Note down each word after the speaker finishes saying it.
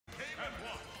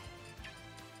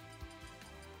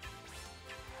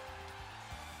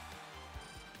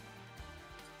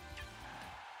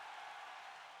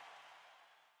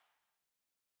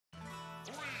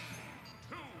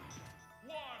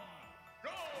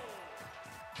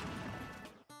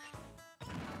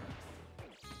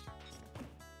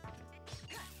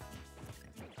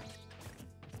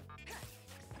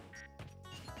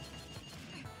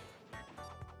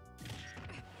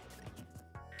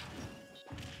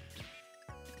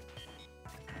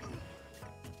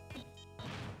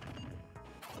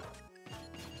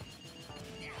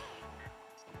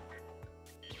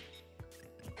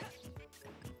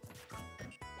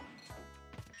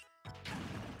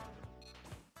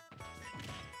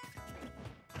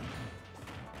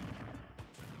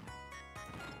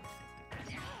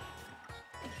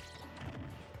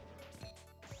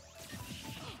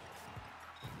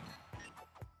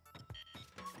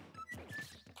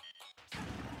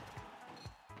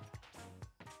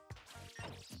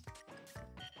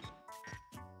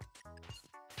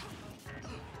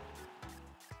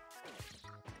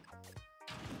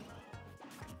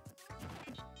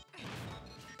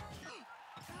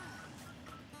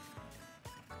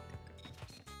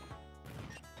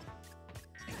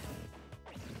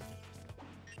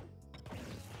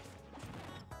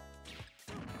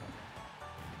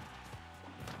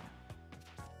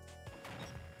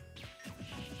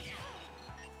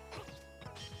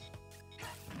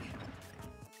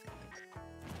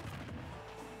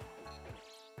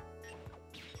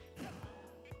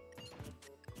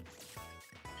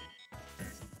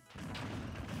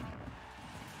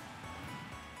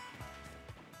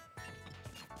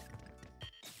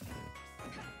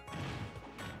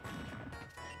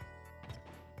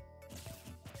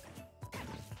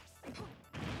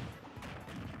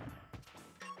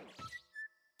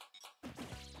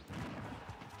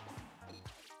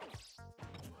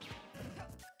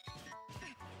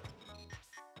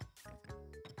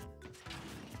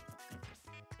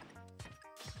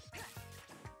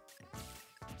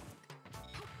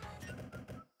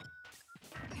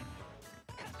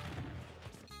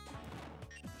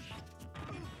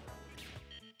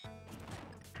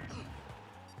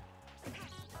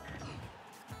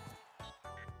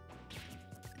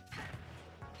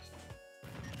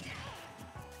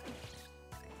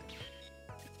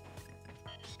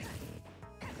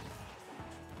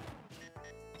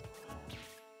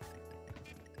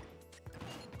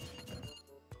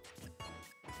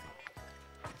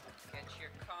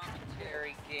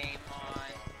Game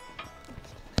on.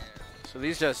 So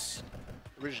we're just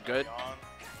good.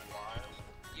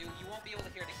 You won't be able to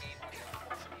hear the game audio,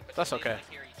 unfortunately, but That's you'll be okay. able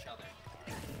to hear each other.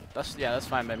 That's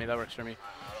fine by me. That works for me.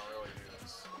 I don't really do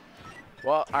this.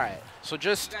 Well, all right. So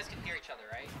just You guys can hear each other,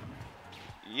 right?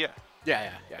 Yeah.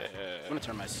 yeah. I'm gonna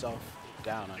turn myself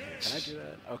down on here. Can I do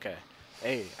that? Okay.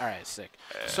 Hey, all right, sick.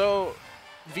 So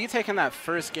V taking that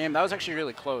first game, that was actually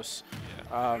really close.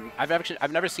 I've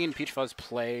never seen Peachfuzz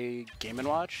play Game &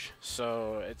 Watch,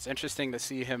 so it's interesting to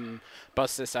see him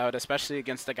bust this out, especially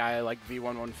against a guy like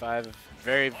V115,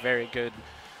 very, very good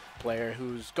player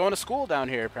who's going to school down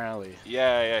here apparently.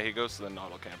 Yeah, he goes to the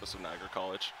Nautil campus of Niagara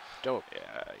College. Dope.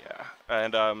 Yeah.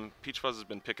 And Peachfuzz has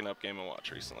been picking up Game &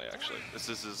 Watch recently, actually. This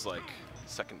is his, like,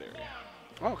 secondary.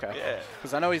 Oh, okay. Yeah.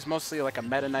 Because I know he's mostly like a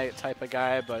Meta Knight type of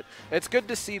guy, but it's good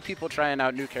to see people trying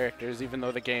out new characters, even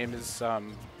though the game is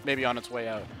maybe on its way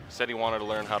out. Said he wanted to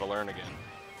learn how to learn again.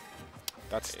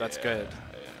 That's good.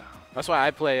 Yeah. That's why I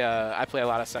play a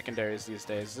lot of secondaries these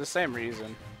days. It's the same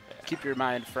reason. Yeah. Keep your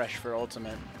mind fresh for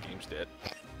Ultimate. Game's dead.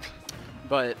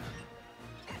 But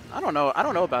I don't know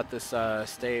about this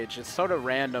stage. It's sort of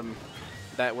random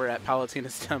that we're at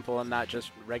Palutena's Temple and not just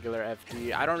regular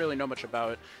FD. I don't really know much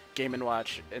about Game &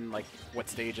 Watch and like what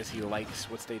stages he likes,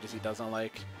 what stages he doesn't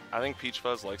like. I think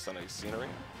Peachfuzz likes the nice scenery.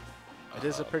 It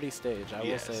is a pretty stage, I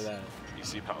will say that. You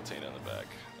see Palutena in the back,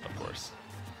 of course.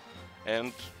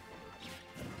 And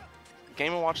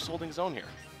Game & Watch is holding his own here.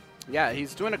 Yeah,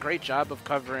 he's doing a great job of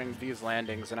covering these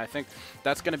landings, and I think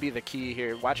that's going to be the key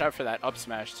here. Watch out for that up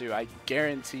smash, too. I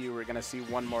guarantee you we're going to see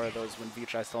one more of those when V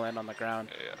tries to land on the ground.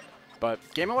 Yeah. But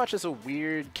Game & Watch is a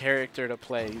weird character to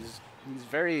play. He's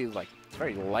very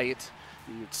light.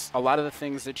 It's a lot of the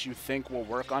things that you think will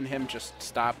work on him just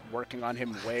stop working on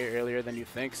him way earlier than you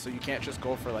think. So you can't just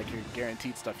go for like your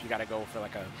guaranteed stuff. You got to go for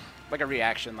like a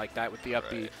reaction like that with the up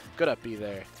B. Good up B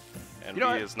there. And you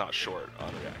know V is not short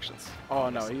on reactions. Oh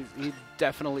no, he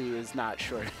definitely is not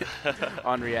short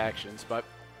on reactions. But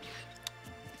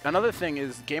another thing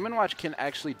is Game & Watch can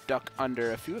actually duck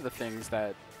under a few of the things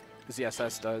that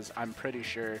ZSS does, I'm pretty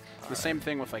sure. The same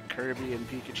thing with like Kirby and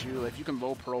Pikachu. If you can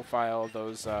low profile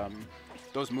those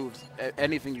moves,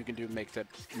 anything you can do makes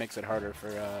it harder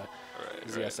for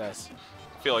ZSS.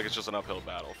 I feel like it's just an uphill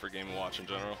battle for Game & Watch in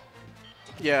general.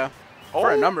 Yeah,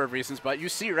 for a number of reasons, but you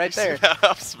see right there,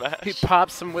 Up smash. he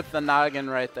pops him with the noggin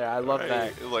right there. I love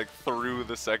that. Like through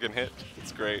the second hit.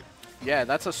 It's great. Yeah,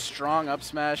 that's a strong up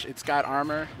smash. It's got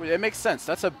armor. It makes sense.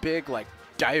 That's a big like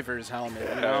diver's helmet,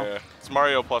 you know? Yeah. It's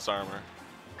Mario plus armor.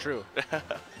 True.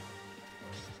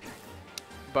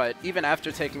 But even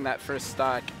after taking that first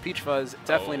stock, Peachfuzz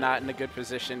definitely not in a good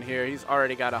position here. He's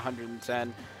already got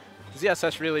 110.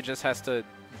 ZSS really just has to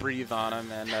breathe on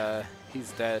him, and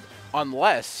he's dead.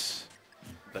 Unless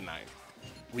The 9.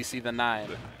 we see the 9.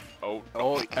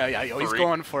 Yeah, He's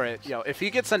going for it. Yo, if he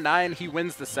gets a 9, he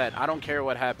wins the set. I don't care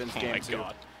what happens game 2.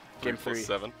 God. Game 3 3. +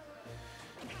 7.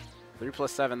 3 +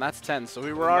 7, that's 10. So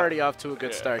we were already off to a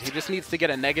good start. He just needs to get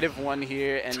a -1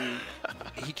 here, and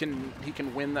he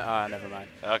can win the. Never mind.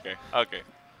 Okay.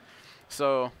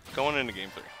 So Going into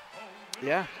game 3.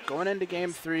 yeah, going into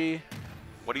game 3.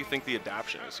 What do you think the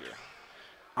adaption is here?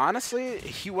 Honestly,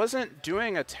 he wasn't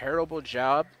doing a terrible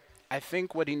job. I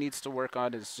think what he needs to work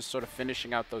on is just sort of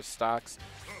finishing out those stocks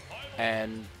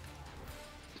and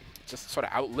just sort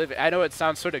of outlive it. I know it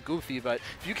sounds sort of goofy, but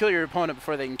if you kill your opponent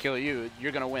before they can kill you,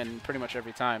 you're going to win pretty much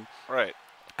every time. Right.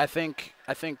 I think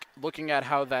looking at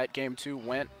how that game 2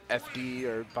 went, FD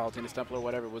or Palutena's Temple or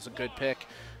whatever was a good pick.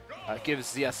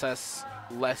 Gives ZSS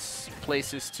less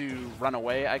places to run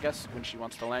away, I guess, when she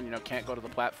wants to land. You know, can't go to the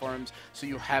platforms, so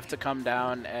you have to come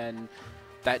down, and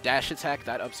that dash attack,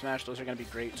 that up smash, those are going to be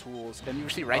great tools. And you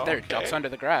see right there, ducks under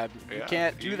the grab. Yeah, you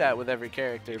can't do that with every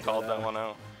character. You called that one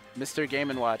out. Mr.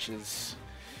 G&W is...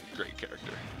 Great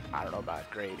character. I don't know about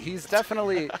great. He's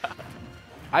definitely...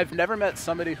 I've never met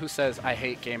somebody who says, I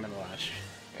hate Game & Watch.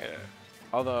 Yeah.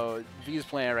 Although V's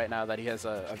playing right now that he has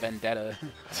a vendetta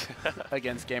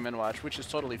against Game & Watch, which is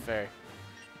totally fair.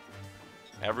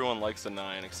 Everyone likes the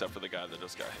 9 except for the guy that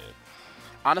just got hit.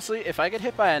 Honestly, if I get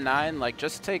hit by a 9, like,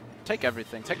 just take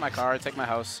everything. Take my car, take my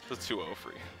house. It's 2-0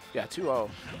 free. Yeah, 2-0.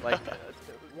 Like,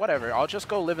 whatever. I'll just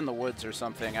go live in the woods or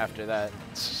something after that.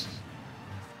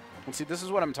 And see, this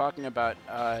is what I'm talking about.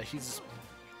 He's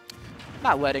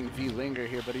not letting V linger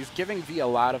here, but he's giving V a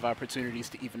lot of opportunities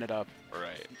to even it up.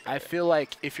 Right. I feel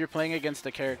like if you're playing against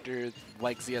a character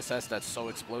like ZSS that's so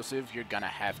explosive, you're gonna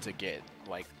have to get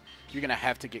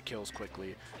kills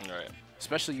quickly. Right.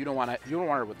 Especially you don't want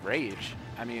her with rage.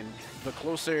 I mean,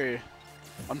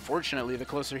 unfortunately, the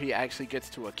closer he actually gets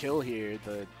to a kill here,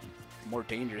 the more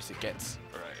dangerous it gets.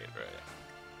 Right.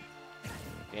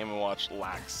 Game & Watch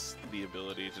lacks the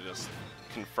ability to just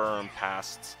confirm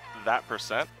past that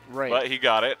percent. Right. But he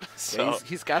got it. So Yeah,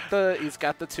 he's got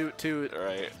the toot.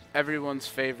 right. Everyone's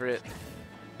favorite.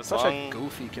 Such a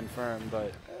goofy confirm,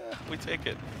 but we take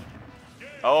it.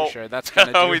 Oh, for sure, that's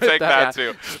gonna do we it. take that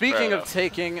Yeah. too. Speaking of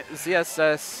taking,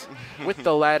 ZSS with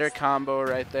the ladder combo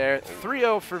right there.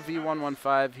 3-0 for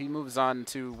V115. He moves on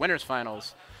to winners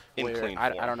finals. In Where clean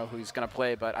I form. don't know who he's gonna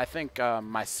play, but I think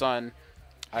my son,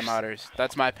 Imoders.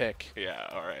 That's my pick. Yeah.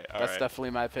 All right. That's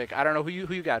definitely my pick. I don't know who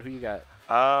you got. Who you got?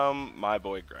 My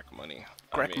boy Greg Money.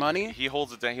 Greg Money? He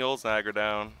holds it down. He holds Niagara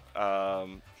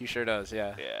down. He sure does.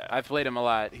 Yeah. Yeah. I've played him a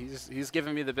lot. He's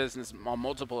given me the business on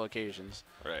multiple occasions.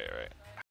 Right.